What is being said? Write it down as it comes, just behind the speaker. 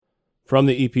From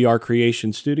the EPR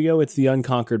Creation Studio, it's the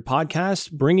Unconquered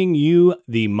Podcast, bringing you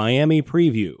the Miami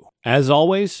preview. As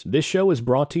always, this show is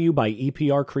brought to you by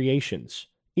EPR Creations.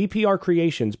 EPR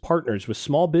Creations partners with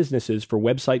small businesses for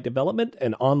website development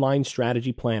and online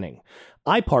strategy planning.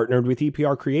 I partnered with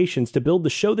EPR Creations to build the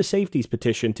Show the Safeties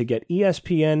petition to get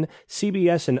ESPN,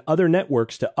 CBS, and other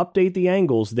networks to update the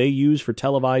angles they use for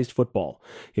televised football.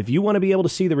 If you want to be able to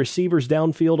see the receivers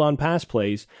downfield on pass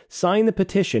plays, sign the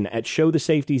petition at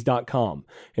showthesafeties.com.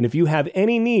 And if you have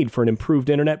any need for an improved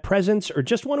internet presence or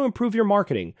just want to improve your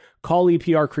marketing, call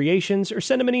EPR Creations or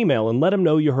send them an email and let them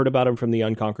know you heard about them from the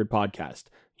Unconquered Podcast.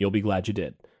 You'll be glad you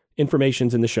did.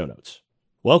 Information's in the show notes.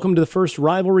 Welcome to the first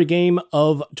rivalry game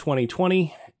of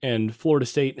 2020, and Florida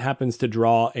State happens to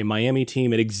draw a Miami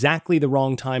team at exactly the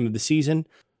wrong time of the season.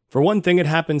 For one thing, it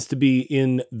happens to be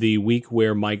in the week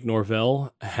where Mike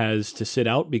Norvell has to sit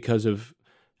out because of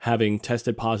having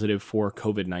tested positive for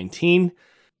COVID-19.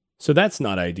 So that's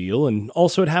not ideal, and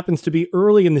also it happens to be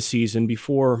early in the season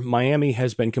before Miami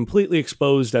has been completely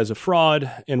exposed as a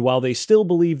fraud, and while they still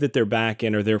believe that they're back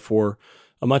and are therefore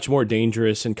a much more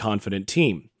dangerous and confident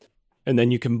team. And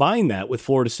then you combine that with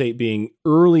Florida State being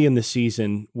early in the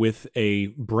season with a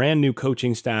brand new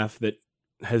coaching staff that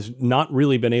has not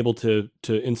really been able to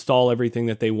install everything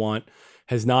that they want,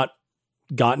 has not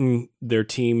gotten their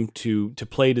team to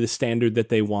play to the standard that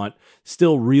they want,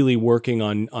 still really working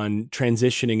on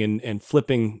transitioning and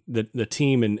flipping the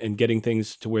team and getting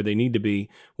things to where they need to be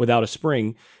without a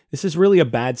spring. This is really a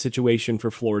bad situation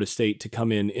for Florida State to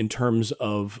come in terms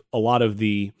of a lot of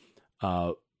the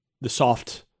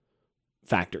soft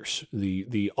factors,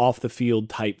 the off the field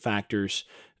type factors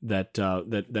that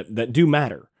do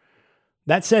matter.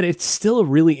 That said, it's still a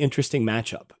really interesting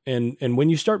matchup, and when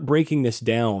you start breaking this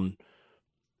down,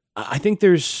 I think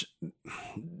there's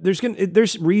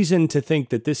reason to think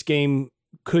that this game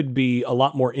could be a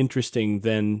lot more interesting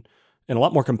and a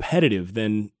lot more competitive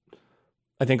than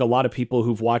I think a lot of people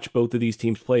who've watched both of these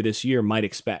teams play this year might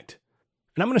expect.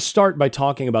 And I'm going to start by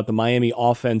talking about the Miami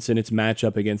offense and its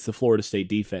matchup against the Florida State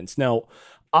defense. Now,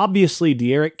 obviously,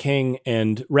 D'Eriq King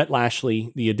and Rhett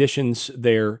Lashlee, the additions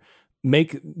there,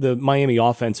 make the Miami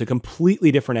offense a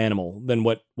completely different animal than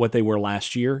what they were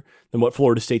last year, than what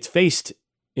Florida State's faced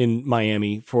in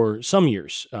Miami for some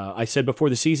years. I said before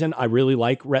the season, I really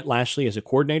like Rhett Lashlee as a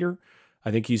coordinator.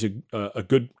 I think he's a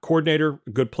good coordinator,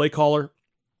 a good play caller.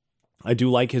 I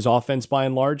do like his offense by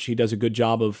and large. He does a good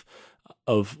job of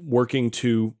working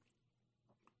to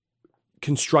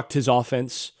construct his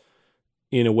offense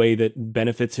in a way that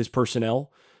benefits his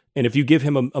personnel. And if you give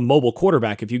him a mobile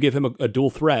quarterback, if you give him a dual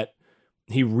threat,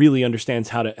 he really understands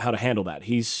how to handle that.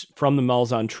 He's from the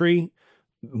Malzahn tree,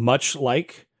 much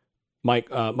like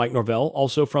Mike Norvell,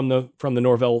 also from the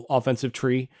Norvell offensive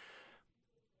tree.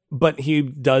 But he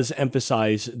does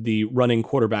emphasize the running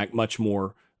quarterback much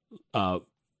more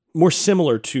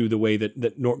similar to the way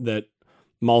that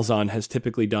Malzahn has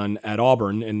typically done at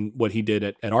Auburn and what he did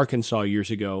at Arkansas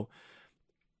years ago,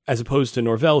 as opposed to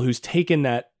Norvell, who's taken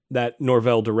that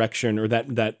Norvell direction or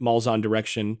that Malzahn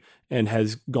direction and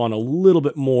has gone a little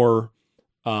bit more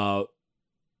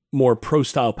pro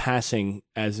style passing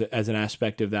as an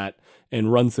aspect of that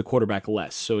and runs the quarterback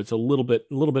less. So it's a little bit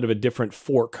of a different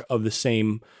fork of the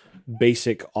same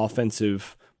basic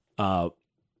offensive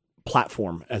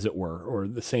platform, as it were, or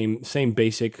the same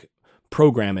basic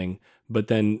programming. But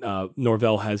then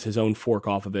Norvell has his own fork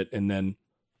off of it, and then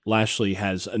Lashlee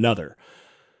has another.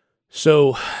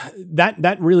 So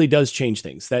that really does change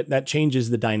things. That changes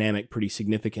the dynamic pretty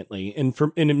significantly. And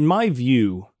in my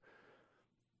view,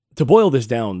 to boil this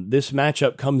down, this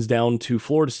matchup comes down to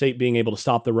Florida State being able to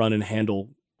stop the run and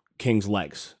handle King's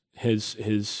legs.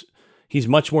 He's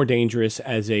much more dangerous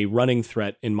as a running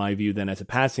threat, in my view, than as a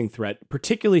passing threat,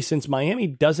 particularly since Miami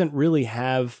doesn't really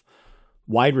have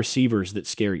wide receivers that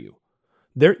scare you.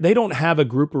 They don't have a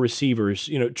group of receivers.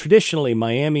 Traditionally,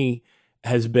 Miami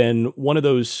has been one of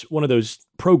those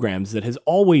programs that has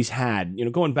always had,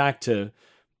 going back to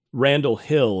Randall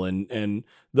Hill and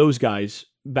those guys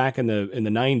back in the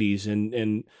 90s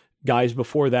and guys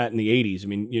before that in the 80s. I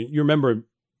mean, you remember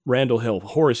Randall Hill,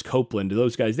 Horace Copeland,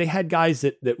 those guys. They had guys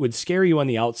that would scare you on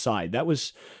the outside. That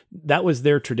was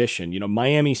their tradition.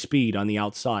 Miami speed on the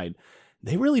outside.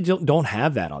 They really don't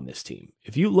have that on this team.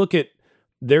 If you look at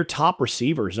their top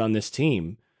receivers on this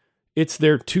team, it's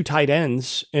their 2 tight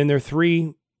ends and their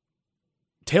 3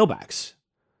 tailbacks.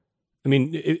 I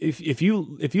mean, if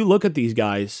you look at these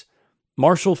guys,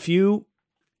 Marshall Few,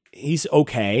 he's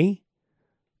okay.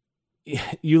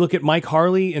 You look at Mike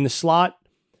Harley in the slot,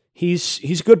 he's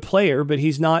a good player, but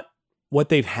he's not what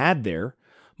they've had there.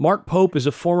 Mark Pope is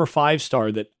a former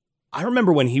 5-star that I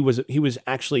remember when he was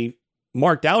actually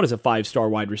marked out as a 5-star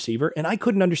wide receiver, and I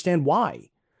couldn't understand why.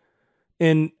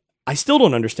 And I still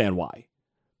don't understand why.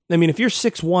 I mean, if you're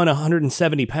 6'1",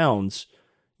 170 pounds,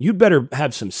 you'd better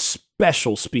have some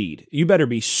special speed. You better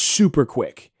be super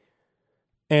quick.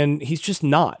 And he's just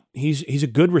not. He's a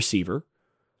good receiver,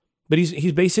 but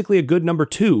he's basically a good number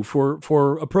 2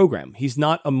 for a program. He's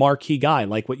not a marquee guy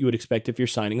like what you would expect if you're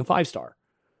signing a 5-star.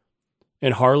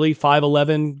 And Harley,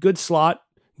 5'11", good slot,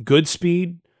 good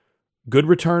speed, good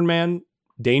return man,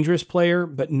 dangerous player,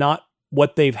 but not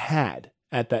what they've had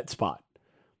at that spot.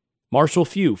 Marshall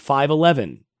Few,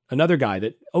 5'11", another guy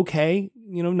that, okay,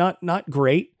 not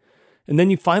great. And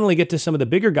then you finally get to some of the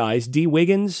bigger guys. D.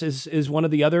 Wiggins is one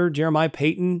of the other, Jeremiah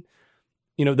Payton.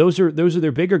 Those are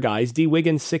their bigger guys. D.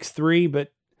 Wiggins, 6'3",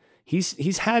 but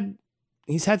he's had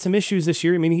some issues this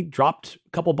year. I mean, he dropped a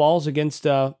couple balls against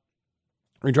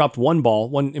he dropped one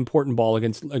important ball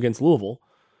against Louisville.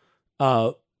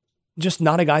 Just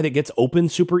not a guy that gets open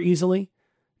super easily.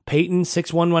 Peyton,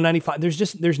 6'1",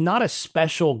 195. There's not a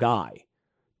special guy.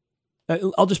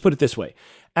 I'll just put it this way.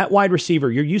 At wide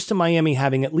receiver, you're used to Miami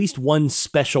having at least one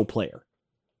special player.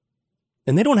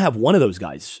 And they don't have one of those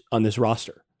guys on this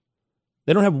roster.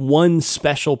 They don't have one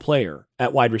special player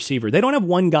at wide receiver. They don't have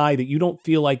one guy that you don't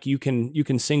feel like you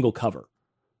can single cover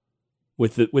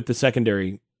with the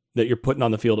secondary that you're putting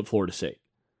on the field at Florida State.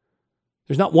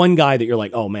 There's not one guy that you're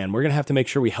like, oh man, we're going to have to make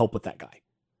sure we help with that guy.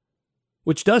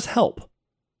 Which does help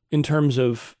in terms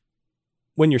of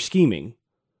when you're scheming.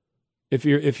 If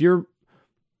you're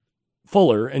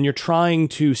Fuller and you're trying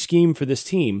to scheme for this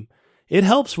team, it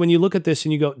helps when you look at this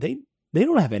and you go, they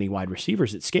don't have any wide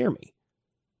receivers that scare me.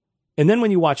 And then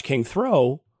when you watch King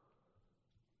throw,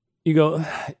 you go,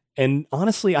 and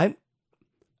honestly, I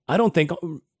don't think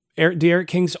D'Eriq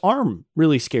King's arm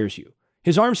really scares you.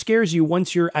 His arm scares you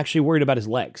once you're actually worried about his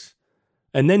legs.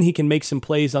 And then he can make some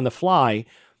plays on the fly.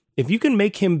 If you can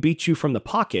make him beat you from the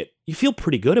pocket, you feel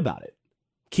pretty good about it.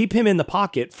 Keep him in the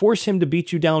pocket, force him to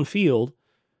beat you downfield,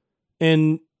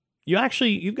 and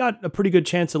you've got a pretty good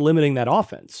chance of limiting that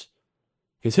offense.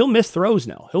 Because he'll miss throws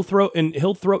now.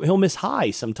 He'll miss high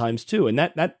sometimes too. And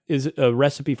that is a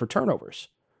recipe for turnovers.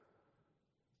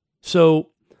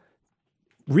 So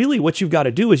really what you've got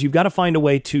to do is you've got to find a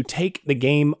way to take the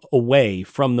game away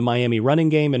from the Miami running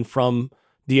game and from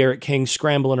D'Eriq King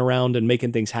scrambling around and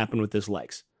making things happen with his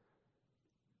legs.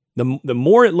 The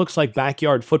more it looks like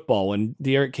backyard football when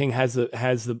D'Eriq King has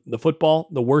the football,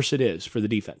 the worse it is for the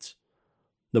defense.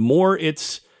 The more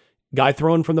it's guy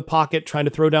throwing from the pocket, trying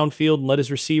to throw downfield and let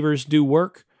his receivers do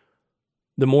work,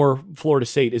 the more Florida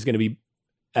State is going to be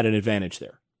at an advantage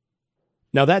there.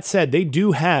 Now, that said, they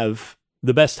do have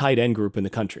the best tight end group in the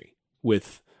country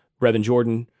with Brevin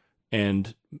Jordan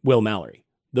and Will Mallory.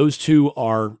 Those two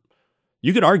are,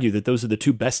 you could argue that those are the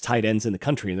two best tight ends in the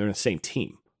country and they're in the same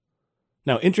team.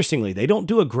 Now, interestingly, they don't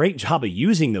do a great job of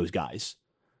using those guys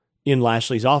in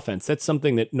Lashley's offense. That's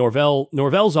something that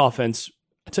Norvell's offense,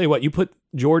 I tell you what, you put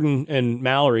Jordan and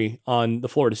Mallory on the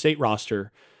Florida State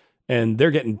roster and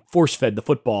they're getting force-fed the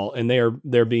football and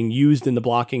they're being used in the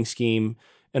blocking scheme,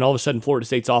 and all of a sudden Florida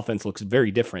State's offense looks very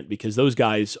different because those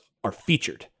guys are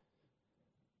featured.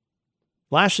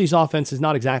 Lashley's offense is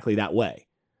not exactly that way.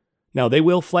 Now, they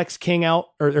will flex King out,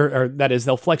 or that is,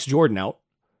 they'll flex Jordan out,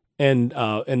 and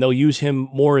they'll use him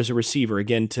more as a receiver,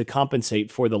 again, to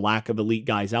compensate for the lack of elite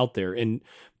guys out there. And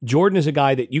Jordan is a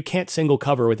guy that you can't single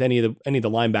cover with any of the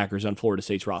linebackers on Florida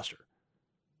State's roster.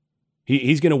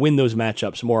 He's going to win those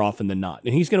matchups more often than not.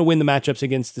 And he's going to win the matchups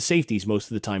against the safeties most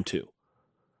of the time too.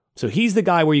 So he's the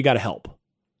guy where you got to help.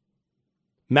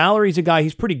 Mallory's a guy,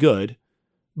 he's pretty good,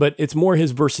 but it's more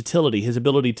his versatility, his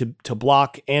ability to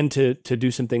block and to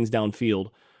do some things downfield.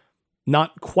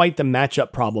 Not quite the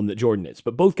matchup problem that Jordan is,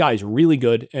 but both guys really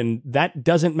good, and that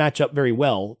doesn't match up very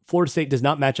well. Florida State does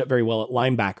not match up very well at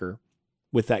linebacker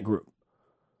with that group.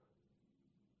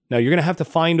 Now, you're going to have to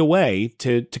find a way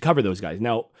to cover those guys.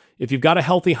 Now, if you've got a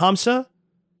healthy Hamza,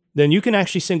 then you can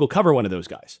actually single cover one of those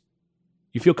guys.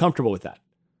 You feel comfortable with that.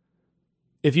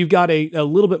 If you've got a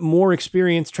little bit more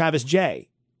experienced Travis J,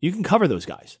 you can cover those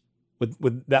guys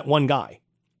with that one guy.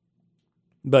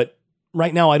 But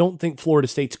right now, I don't think Florida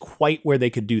State's quite where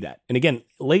they could do that. And again,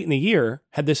 late in the year,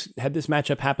 had this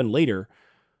matchup happen later,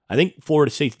 I think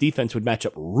Florida State's defense would match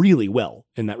up really well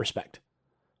in that respect.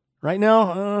 Right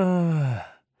now,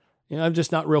 I'm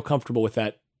just not real comfortable with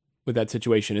that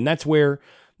situation. And that's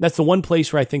the one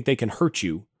place where I think they can hurt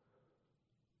you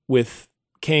with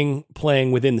King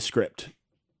playing within the script.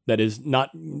 That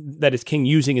is King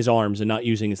using his arms and not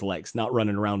using his legs, not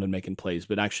running around and making plays,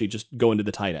 but actually just going to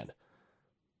the tight end.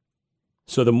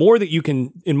 So the more that you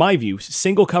can, in my view,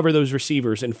 single cover those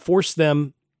receivers and force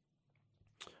them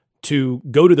to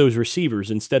go to those receivers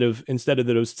instead of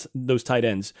those tight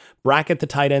ends. Bracket the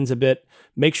tight ends a bit.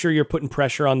 Make sure you're putting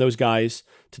pressure on those guys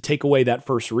to take away that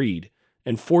first read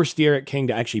and force D'Eriq King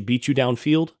to actually beat you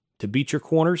downfield, to beat your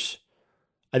corners.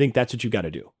 I think that's what you got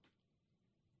to do.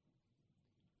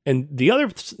 And the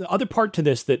other part to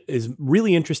this that is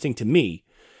really interesting to me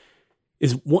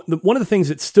is one of the things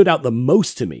that stood out the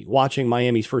most to me watching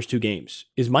Miami's first two games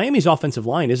is Miami's offensive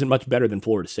line isn't much better than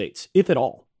Florida State's, if at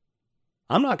all.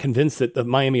 I'm not convinced that the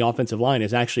Miami offensive line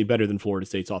is actually better than Florida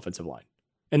State's offensive line.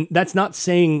 And that's not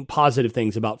saying positive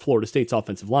things about Florida State's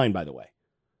offensive line, by the way.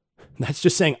 That's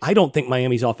just saying I don't think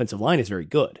Miami's offensive line is very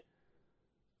good.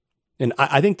 And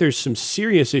I think there's some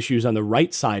serious issues on the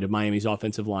right side of Miami's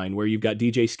offensive line where you've got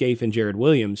DJ Scaife and Jared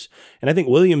Williams. And I think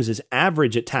Williams is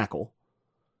average at tackle.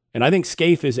 And I think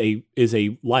Scaife is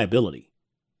a liability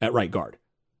at right guard.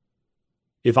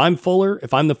 If I'm Fuller,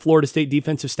 if I'm the Florida State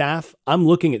defensive staff, I'm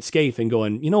looking at Scaife and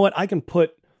going, you know what? I can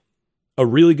put a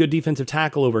really good defensive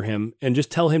tackle over him and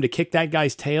just tell him to kick that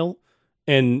guy's tail.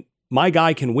 And my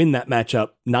guy can win that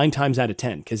matchup 9 times out of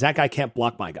 10 because that guy can't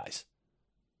block my guys.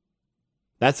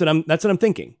 That's what I'm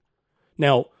thinking.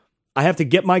 Now, I have to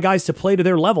get my guys to play to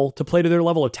their level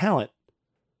of talent.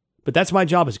 But that's my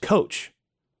job as coach.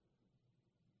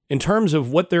 In terms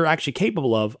of what they're actually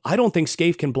capable of, I don't think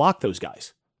Scaife can block those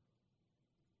guys.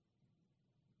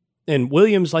 And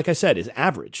Williams, like I said, is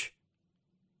average.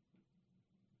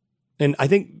 And I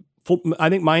think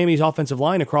Miami's offensive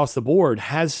line across the board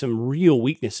has some real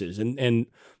weaknesses. And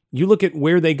you look at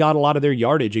where they got a lot of their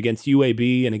yardage against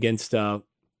UAB and against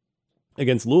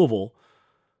Louisville,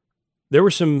 there were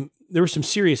some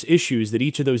serious issues that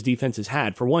each of those defenses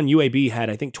had. For one, UAB had,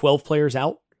 I think, 12 players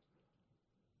out.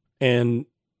 And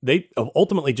they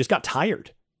ultimately just got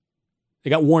tired. They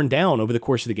got worn down over the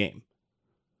course of the game.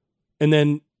 And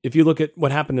then if you look at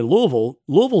what happened in Louisville,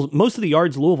 most of the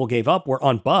yards Louisville gave up were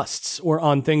on busts or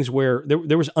on things where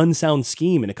there was unsound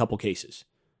scheme in a couple cases.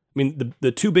 I mean,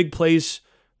 the two big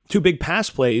pass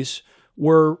plays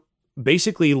were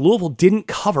basically Louisville didn't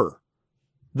cover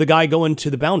the guy going to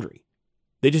the boundary.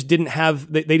 They just didn't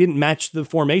they didn't match the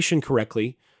formation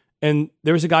correctly. And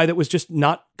there was a guy that was just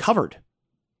not covered.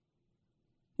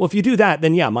 Well, if you do that,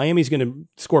 then yeah, Miami's going to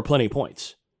score plenty of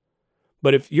points.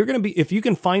 But if you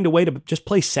can find a way to just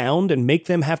play sound and make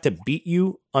them have to beat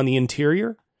you on the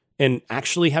interior and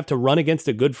actually have to run against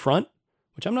a good front,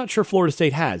 which I'm not sure Florida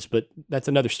State has, but that's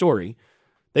another story.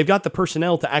 They've got the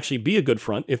personnel to actually be a good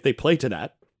front if they play to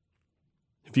that.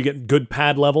 If you get good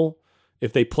pad level,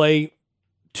 if they play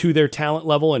to their talent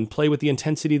level and play with the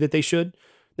intensity that they should,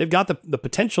 they've got the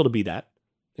potential to be that.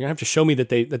 They're going to have to show me that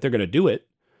they're going to do it.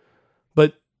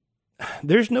 But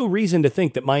there's no reason to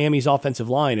think that Miami's offensive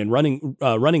line and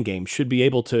running game should be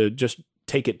able to just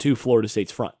take it to Florida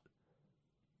State's front.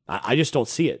 I just don't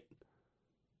see it.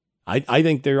 I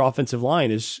think their offensive line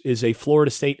is a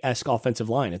Florida State-esque offensive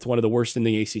line. It's one of the worst in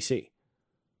the ACC.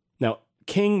 Now,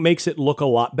 King makes it look a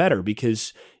lot better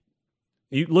because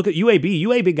you look at UAB.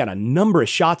 UAB got a number of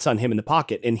shots on him in the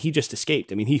pocket, and he just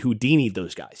escaped. I mean, he Houdini'd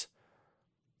those guys.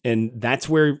 And that's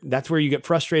where you get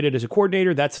frustrated as a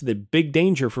coordinator. That's the big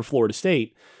danger for Florida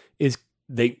State is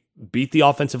they beat the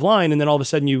offensive line, and then all of a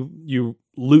sudden you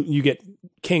get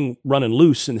King running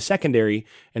loose in the secondary,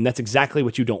 and that's exactly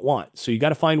what you don't want. So you got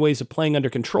to find ways of playing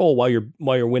under control while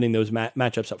you're winning those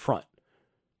matchups up front.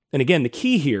 And again, the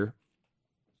key here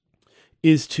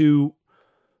is to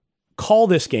call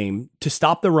this game to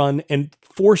stop the run and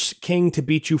force King to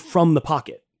beat you from the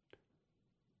pocket.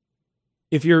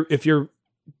 If you're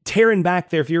tearing back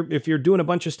there, if you're doing a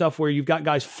bunch of stuff where you've got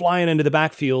guys flying into the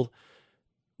backfield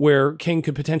where King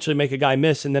could potentially make a guy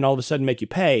miss and then all of a sudden make you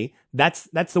pay, that's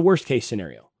the worst case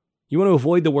scenario. You want to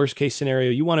avoid the worst case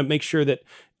scenario. You want to make sure that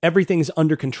everything's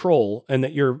under control and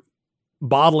that you're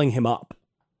bottling him up.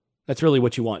 That's really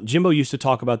what you want. Jimbo used to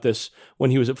talk about this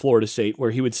when he was at Florida State,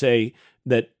 where he would say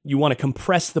that you want to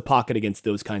compress the pocket against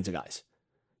those kinds of guys.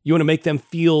 You want to make them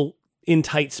feel in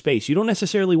tight space. You don't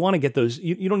necessarily want to get those.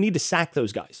 You don't need to sack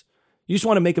those guys. You just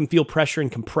want to make them feel pressure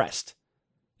and compressed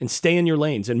and stay in your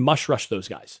lanes and mush rush those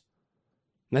guys.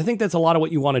 And I think that's a lot of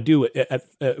what you want to do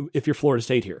if you're Florida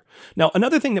State here. Now,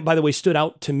 another thing that, by the way, stood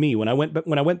out to me when I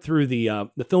went through the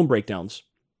film breakdowns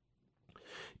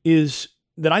is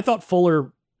that I thought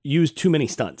Fuller used too many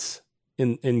stunts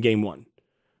in game one.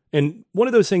 And one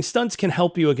of those things, stunts can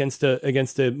help you against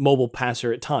a mobile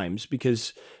passer at times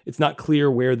because it's not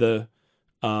clear where the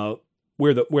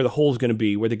hole's going to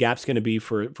be, where the gap's going to be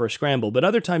for a scramble. But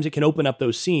other times it can open up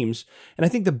those seams. And I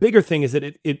think the bigger thing is that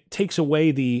it takes away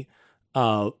it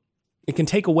can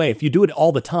take away, if you do it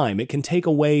all the time, it can take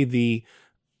away the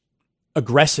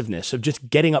aggressiveness of just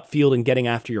getting upfield and getting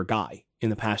after your guy in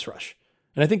the pass rush.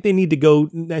 And I think they need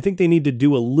to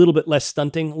do a little bit less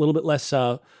stunting, a little bit less,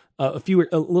 a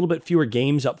little bit fewer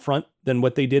games up front than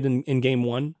what they did in game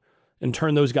one, and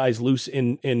turn those guys loose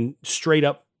in straight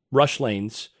up rush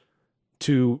lanes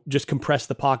to just compress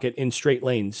the pocket in straight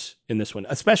lanes in this one,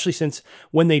 especially since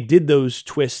when they did those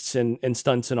twists and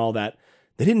stunts and all that,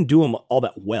 they didn't do them all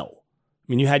that well.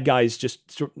 I mean, you had guys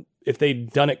just, if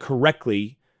they'd done it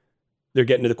correctly, they're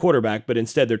getting to the quarterback, but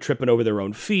instead they're tripping over their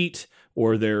own feet,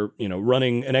 or they're,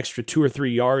 running an extra 2 or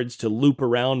 3 yards to loop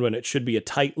around when it should be a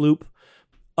tight loop,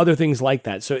 other things like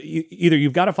that. So either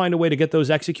you've got to find a way to get those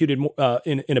executed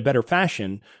in a better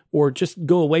fashion, or just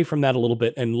go away from that a little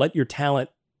bit and let your talent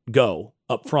go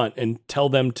up front and tell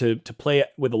them to play it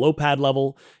with a low pad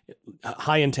level,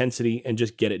 high intensity, and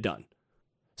just get it done.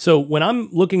 So when I'm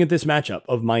looking at this matchup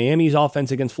of Miami's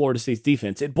offense against Florida State's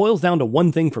defense, it boils down to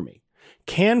one thing for me.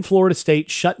 Can Florida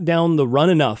State shut down the run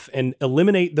enough and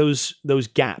eliminate those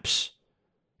gaps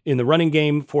in the running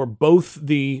game for both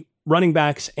the running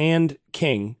backs and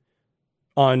King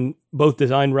on both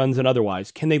design runs and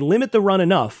otherwise? Can they limit the run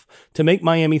enough to make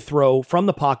Miami throw from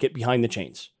the pocket behind the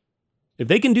chains? If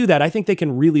they can do that, I think they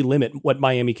can really limit what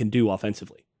Miami can do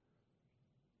offensively.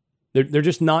 They're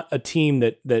just not a team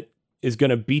that is going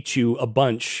to beat you a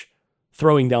bunch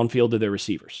throwing downfield to their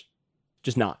receivers.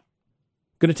 Just not.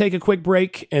 Going to take a quick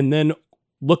break and then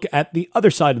look at the other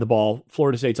side of the ball,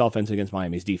 Florida State's offense against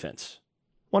Miami's defense.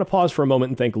 I want to pause for a moment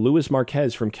and thank Luis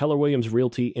Marquez from Keller Williams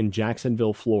Realty in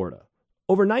Jacksonville, Florida.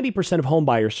 Over 90% of home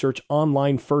buyers search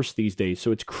online first these days,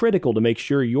 so it's critical to make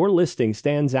sure your listing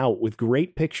stands out with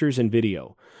great pictures and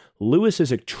video. Luis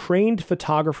is a trained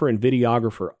photographer and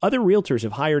videographer. Other realtors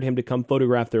have hired him to come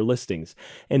photograph their listings,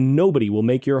 and nobody will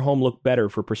make your home look better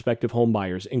for prospective home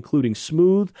buyers, including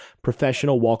smooth,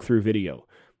 professional walkthrough video.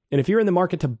 And if you're in the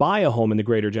market to buy a home in the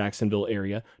greater Jacksonville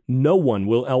area, no one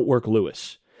will outwork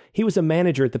Luis. He was a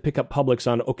manager at the Pickup Publix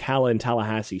on Ocala and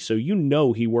Tallahassee, so you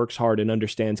know he works hard and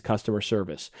understands customer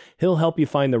service. He'll help you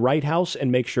find the right house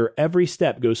and make sure every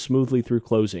step goes smoothly through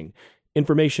closing.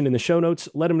 Information in the show notes.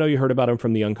 Let him know you heard about him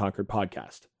from the Unconquered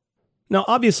podcast. Now,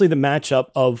 obviously, the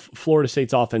matchup of Florida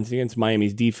State's offense against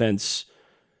Miami's defense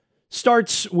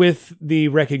starts with the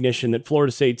recognition that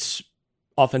Florida State's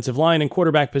offensive line and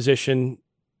quarterback position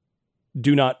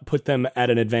do not put them at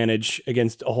an advantage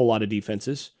against a whole lot of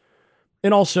defenses.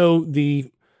 And also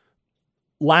the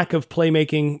lack of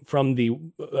playmaking from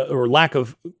or lack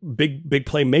of big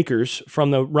playmakers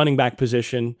from the running back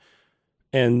position,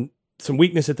 and some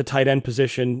weakness at the tight end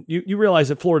position. You realize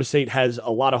that Florida State has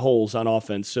a lot of holes on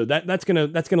offense, so that's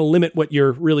gonna limit what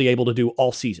you're really able to do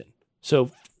all season.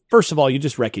 So first of all, you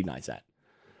just recognize that,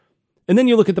 and then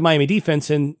you look at the Miami defense,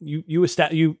 and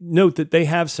you note that they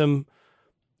have some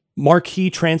marquee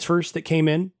transfers that came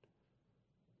in.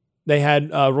 They had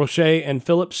Roche and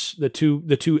Phillips, the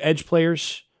two edge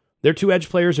players. Their two edge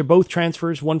players are both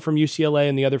transfers, one from UCLA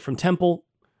and the other from Temple,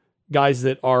 guys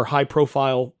that are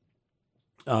high-profile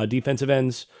defensive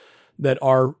ends that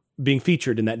are being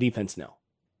featured in that defense now.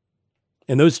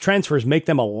 And those transfers make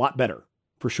them a lot better,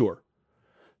 for sure.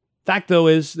 Fact, though,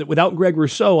 is that without Greg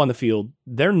Rousseau on the field,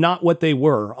 they're not what they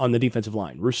were on the defensive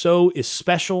line. Rousseau is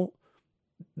special.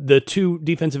 The two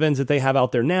defensive ends that they have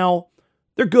out there now,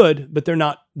 they're good, but they're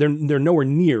nowhere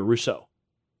near Rousseau.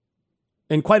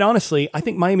 And quite honestly, I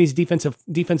think Miami's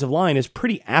defensive line is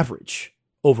pretty average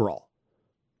overall.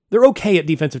 They're okay at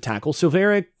defensive tackle.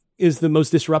 Silvera is the most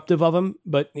disruptive of them,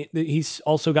 but he's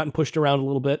also gotten pushed around a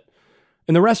little bit.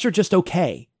 And the rest are just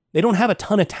okay. They don't have a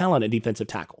ton of talent at defensive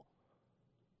tackle.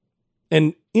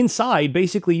 And inside,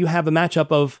 basically, you have a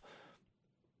matchup of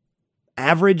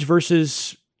average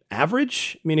versus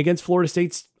average. I mean, against Florida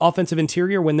State's offensive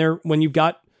interior, when you've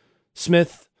got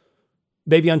Smith,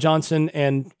 Bavion Johnson,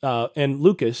 and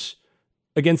Lucas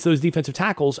against those defensive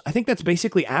tackles, I think that's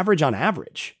basically average on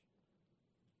average.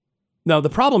 Now, the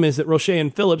problem is that Roche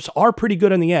and Phillips are pretty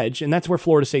good on the edge, and that's where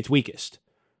Florida State's weakest.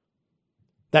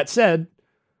 That said,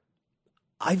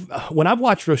 when I've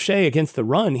watched Roche against the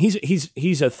run,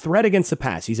 he's a threat against the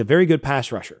pass. He's a very good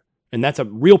pass rusher, and that's a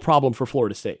real problem for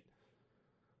Florida State.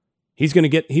 He's going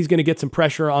to get some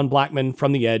pressure on Blackman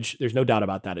from the edge. There's no doubt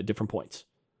about that at different points.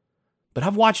 But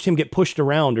I've watched him get pushed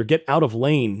around or get out of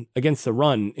lane against the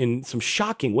run in some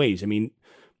shocking ways. I mean,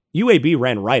 UAB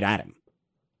ran right at him,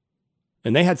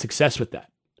 and they had success with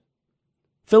that.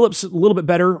 Phillips a little bit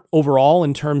better overall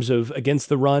in terms of against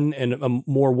the run and a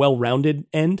more well-rounded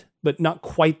end, but not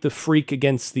quite the freak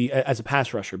as a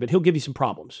pass rusher. But he'll give you some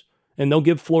problems, and they'll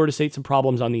give Florida State some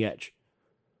problems on the edge.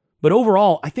 But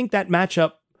overall, I think that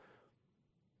matchup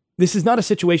this is not a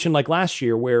situation like last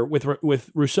year where with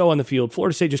Rousseau on the field,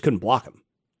 Florida State just couldn't block him.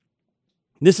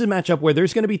 This is a matchup where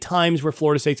there's going to be times where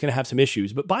Florida State's going to have some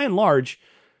issues, but by and large,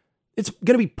 it's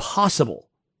going to be possible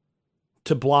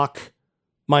to block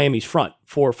Miami's front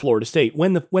for Florida State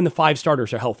when the 5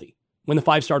 starters are healthy, when the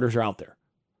 5 starters are out there.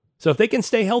 So if they can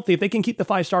stay healthy, if they can keep the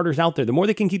 5 starters out there, the more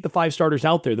they can keep the 5 starters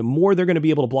out there, the more they're going to be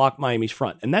able to block Miami's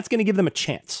front. And that's going to give them a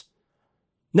chance.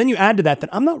 And then you add to that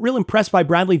I'm not real impressed by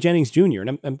Bradley Jennings Jr.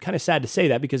 And I'm kind of sad to say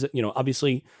that because,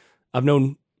 obviously I've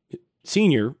known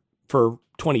Senior for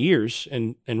 20 years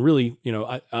and really,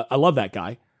 I love that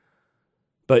guy.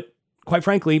 But quite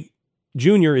frankly,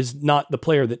 Junior is not the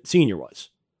player that Senior was.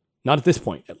 Not at this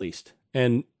point, at least.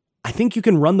 And I think you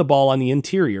can run the ball on the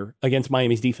interior against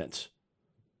Miami's defense.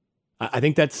 I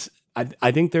think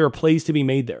there are plays to be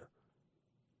made there.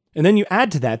 And then you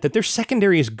add to that their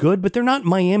secondary is good, but they're not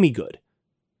Miami good.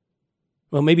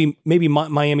 Well, maybe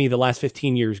Miami the last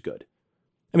 15 years good.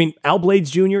 I mean, Al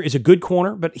Blades Jr. is a good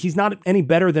corner, but he's not any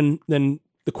better than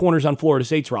the corners on Florida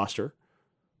State's roster.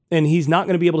 And he's not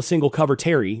going to be able to single cover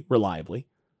Terry reliably.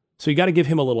 So you got to give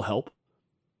him a little help.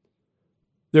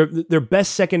 Their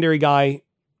best secondary guy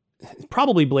is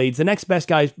probably Blades. The next best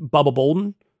guy is Bubba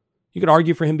Bolden. You could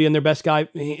argue for him being their best guy,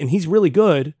 and he's really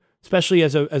good, especially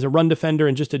as a run defender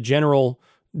and just a general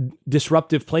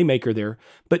disruptive playmaker there.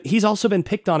 But he's also been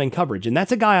picked on in coverage, and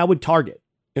that's a guy I would target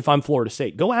if I'm Florida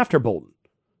State. Go after Bolden.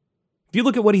 If you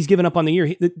look at what he's given up on the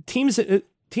year, the teams that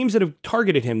have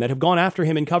targeted him, that have gone after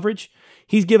him in coverage,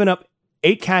 he's given up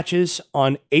 8 catches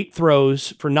on 8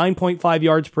 throws for 9.5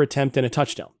 yards per attempt and a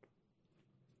touchdown.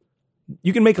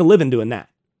 You can make a living doing that.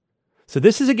 So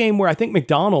this is a game where I think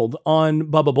McDonald on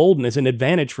Bubba Bolden is an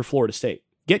advantage for Florida State.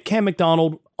 Get Cam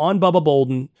McDonald on Bubba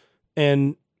Bolden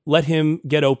and let him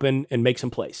get open and make some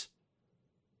plays.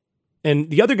 And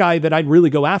the other guy that I'd really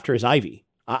go after is Ivy.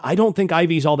 I don't think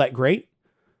Ivy's all that great,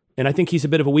 and I think he's a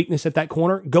bit of a weakness at that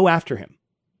corner. Go after him.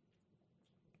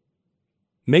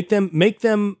 Make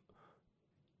them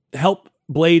help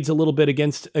Blades a little bit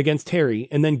against Terry,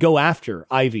 and then go after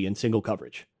Ivy in single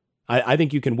coverage. I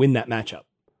think you can win that matchup.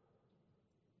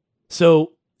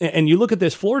 So, and you look at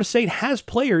this, Florida State has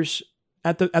players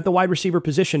at the wide receiver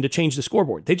position to change the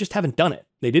scoreboard. They just haven't done it.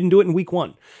 They didn't do it in week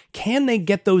 1. Can they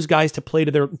get those guys to play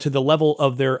to the level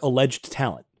of their alleged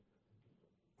talent?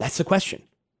 That's the question.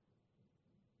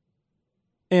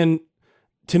 And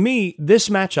to me, this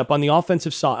matchup on the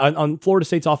offensive side, on Florida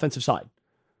State's offensive side,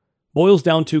 boils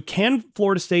down to, can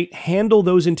Florida State handle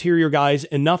those interior guys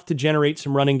enough to generate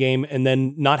some running game and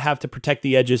then not have to protect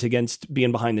the edges against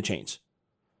being behind the chains?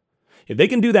 If they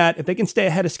can do that, if they can stay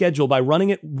ahead of schedule by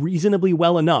running it reasonably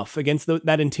well enough against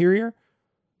that interior,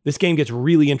 this game gets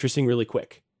really interesting really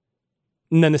quick.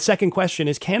 And then the second question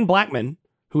is, can Blackman,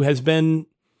 who has been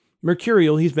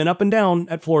mercurial, he's been up and down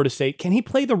at Florida State, can he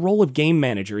play the role of game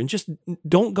manager and just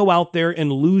don't go out there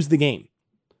and lose the game?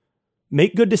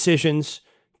 Make good decisions,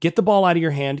 get the ball out of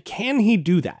your hand. Can he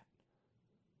do that?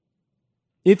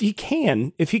 If he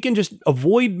can just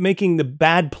avoid making the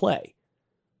bad play,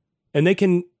 and they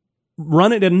can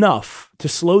run it enough to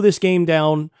slow this game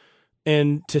down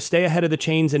and to stay ahead of the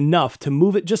chains enough to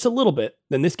move it just a little bit,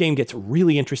 then this game gets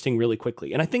really interesting really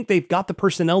quickly. And I think they've got the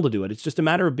personnel to do it. It's just a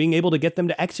matter of being able to get them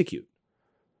to execute.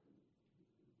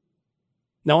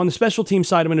 Now, on the special team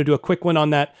side, I'm going to do a quick one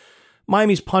on that.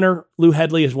 Miami's punter, Lou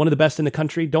Headley, is one of the best in the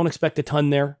country. Don't expect a ton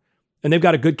there. And they've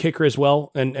got a good kicker as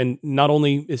well. And not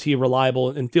only is he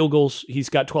reliable in field goals, he's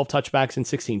got 12 touchbacks and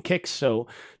 16 kicks. So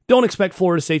don't expect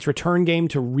Florida State's return game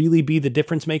to really be the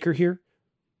difference maker here.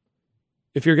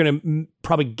 If you're going to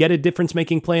probably get a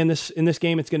difference-making play in this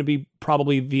game, it's going to be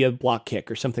probably via block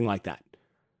kick or something like that.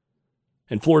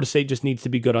 And Florida State just needs to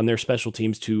be good on their special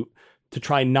teams to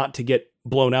try not to get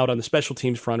blown out on the special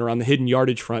teams front or on the hidden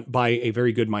yardage front by a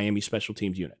very good Miami special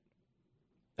teams unit.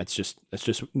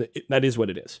 That is what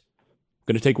it is.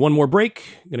 I'm going to take one more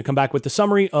break. I'm going to come back with the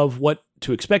summary of what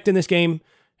to expect in this game,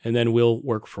 and then we'll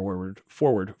work forward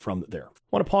from there.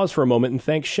 I want to pause for a moment and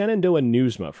thank Shenandoah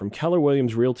Newsma from Keller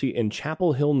Williams Realty in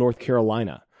Chapel Hill, North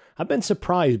Carolina. I've been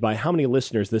surprised by how many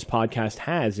listeners this podcast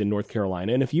has in North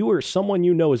Carolina, and if you or someone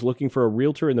you know is looking for a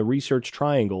realtor in the Research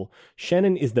Triangle,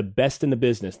 Shannon is the best in the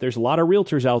business. There's a lot of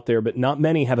realtors out there, but not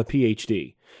many have a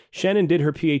PhD. Shannon did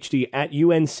her PhD at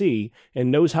UNC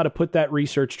and knows how to put that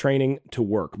research training to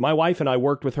work. My wife and I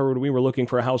worked with her when we were looking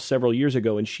for a house several years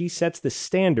ago, and she sets the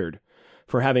standard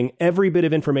for having every bit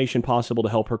of information possible to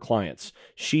help her clients.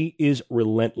 She is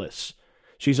relentless.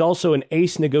 She's also an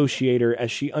ace negotiator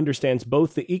as she understands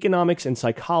both the economics and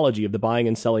psychology of the buying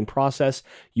and selling process.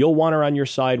 You'll want her on your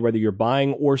side whether you're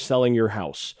buying or selling your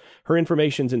house. Her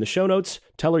information's in the show notes.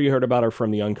 Tell her you heard about her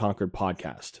from the Unconquered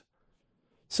podcast.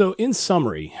 So in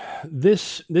summary,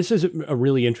 this is a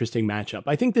really interesting matchup.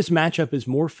 I think this matchup is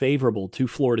more favorable to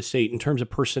Florida State in terms of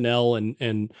personnel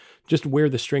and just where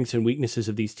the strengths and weaknesses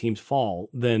of these teams fall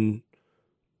than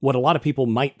what a lot of people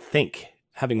might think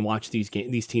having watched these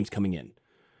teams coming in.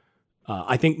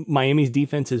 I think Miami's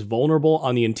defense is vulnerable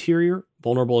on the interior,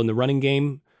 vulnerable in the running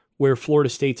game, where Florida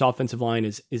State's offensive line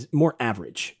is more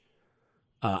average.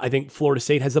 I think Florida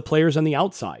State has the players on the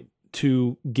outside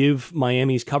to give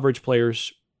Miami's coverage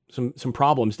players some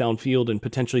problems downfield and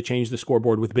potentially change the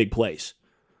scoreboard with big plays.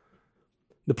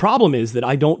 The problem is that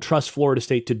I don't trust Florida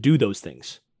State to do those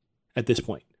things at this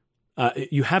point.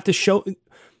 You have to show,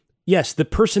 yes, the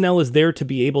personnel is there to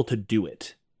be able to do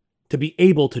it,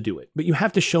 but you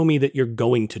have to show me that you're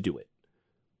going to do it.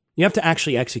 You have to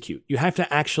actually execute. You have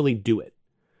to actually do it.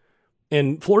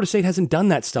 And Florida State hasn't done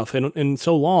that stuff in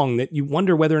so long that you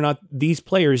wonder whether or not these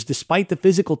players, despite the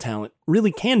physical talent,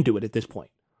 really can do it at this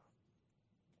point.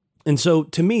 And so,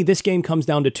 to me, this game comes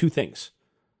down to two things.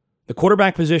 The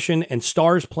quarterback position and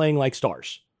stars playing like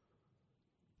stars.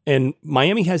 And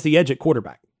Miami has the edge at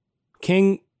quarterback.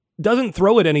 King doesn't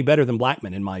throw it any better than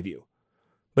Blackman, in my view.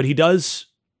 But he does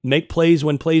make plays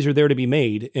when plays are there to be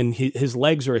made, and his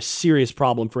legs are a serious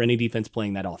problem for any defense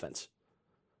playing that offense.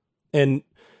 And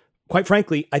quite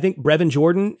frankly, I think Brevin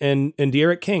Jordan and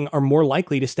De'Aaron King are more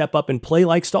likely to step up and play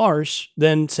like stars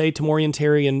than, say, Tamorrion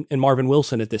Terry and Marvin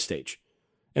Wilson at this stage.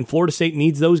 And Florida State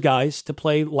needs those guys to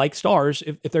play like stars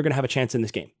if they're going to have a chance in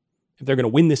this game. If they're going to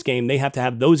win this game, they have to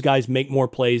have those guys make more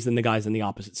plays than the guys on the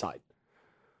opposite side.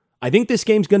 I think this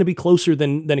game's going to be closer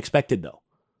than expected, though.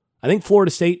 I think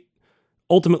Florida State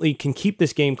ultimately can keep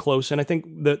this game close, and I think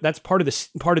that's part of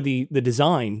the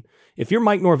design. If you're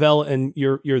Mike Norvell and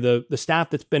you're the staff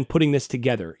that's been putting this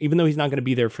together, even though he's not going to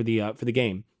be there for the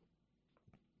game,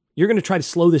 you're going to try to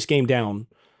slow this game down,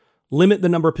 limit the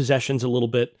number of possessions a little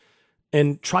bit,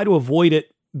 and try to avoid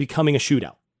it becoming a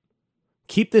shootout.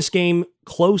 Keep this game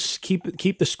close,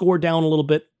 keep the score down a little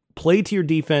bit, play to your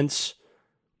defense,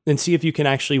 and see if you can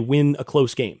actually win a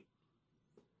close game.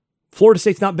 Florida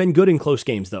State's not been good in close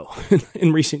games, though,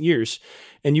 in recent years,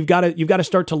 and you've got to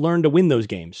start to learn to win those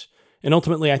games. And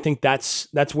ultimately, I think that's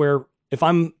where, if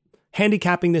I'm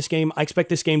handicapping this game, I expect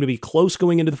this game to be close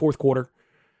going into the fourth quarter,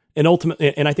 and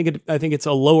I think it's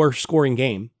a lower scoring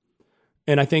game,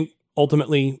 and I think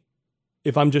ultimately,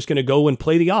 if I'm just going to go and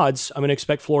play the odds, I'm going to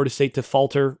expect Florida State to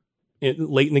falter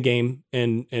late in the game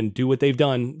and do what they've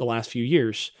done the last few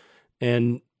years.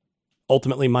 And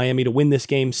ultimately Miami to win this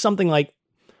game, something like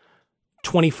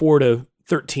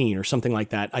 24-13 or something like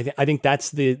that. I think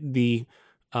that's the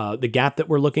gap that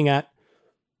we're looking at.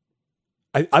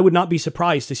 I would not be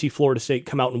surprised to see Florida State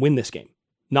come out and win this game.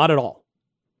 Not at all.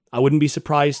 I wouldn't be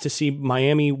surprised to see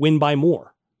Miami win by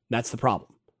more. That's the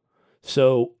problem.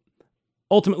 So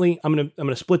ultimately, I'm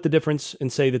gonna split the difference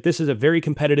and say that this is a very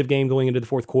competitive game going into the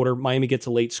fourth quarter. Miami gets a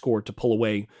late score to pull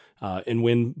away and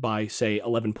win by, say,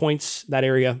 11 points, that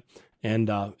area, and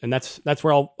that's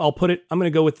where I'll put it. I'm gonna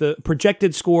go with the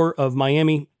projected score of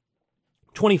Miami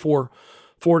 24,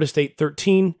 Florida State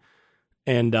 13,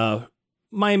 and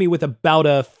Miami with about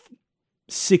a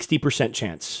 60%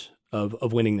 chance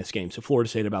of winning this game. So Florida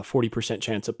State about 40%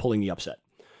 chance of pulling the upset.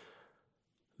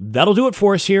 That'll do it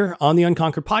for us here on the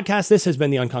Unconquered Podcast. This has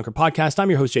been the Unconquered Podcast. I'm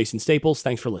your host, Jason Staples.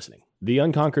 Thanks for listening. The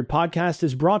Unconquered Podcast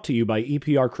is brought to you by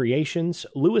EPR Creations,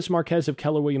 Louis Marquez of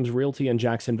Keller Williams Realty in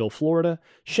Jacksonville, Florida,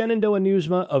 Shenandoah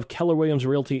Newsma of Keller Williams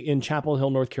Realty in Chapel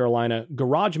Hill, North Carolina,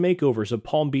 Garage Makeovers of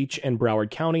Palm Beach and Broward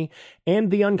County,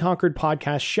 and the Unconquered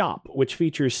Podcast Shop, which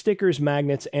features stickers,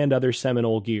 magnets, and other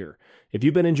Seminole gear. If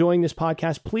you've been enjoying this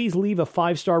podcast, please leave a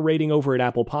 5-star rating over at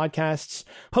Apple Podcasts,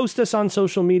 post us on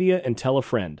social media, and tell a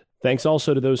friend. Thanks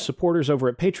also to those supporters over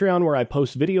at Patreon, where I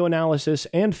post video analysis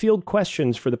and field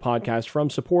questions for the podcast from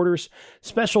supporters.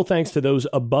 Special thanks to those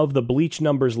above the bleach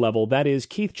numbers level. That is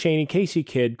Keith Cheney, Casey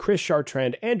Kidd, Chris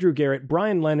Chartrand, Andrew Garrett,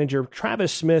 Brian Leninger,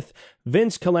 Travis Smith,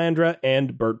 Vince Calandra,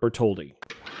 and Bert Bertoldi.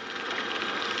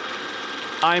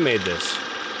 I made this.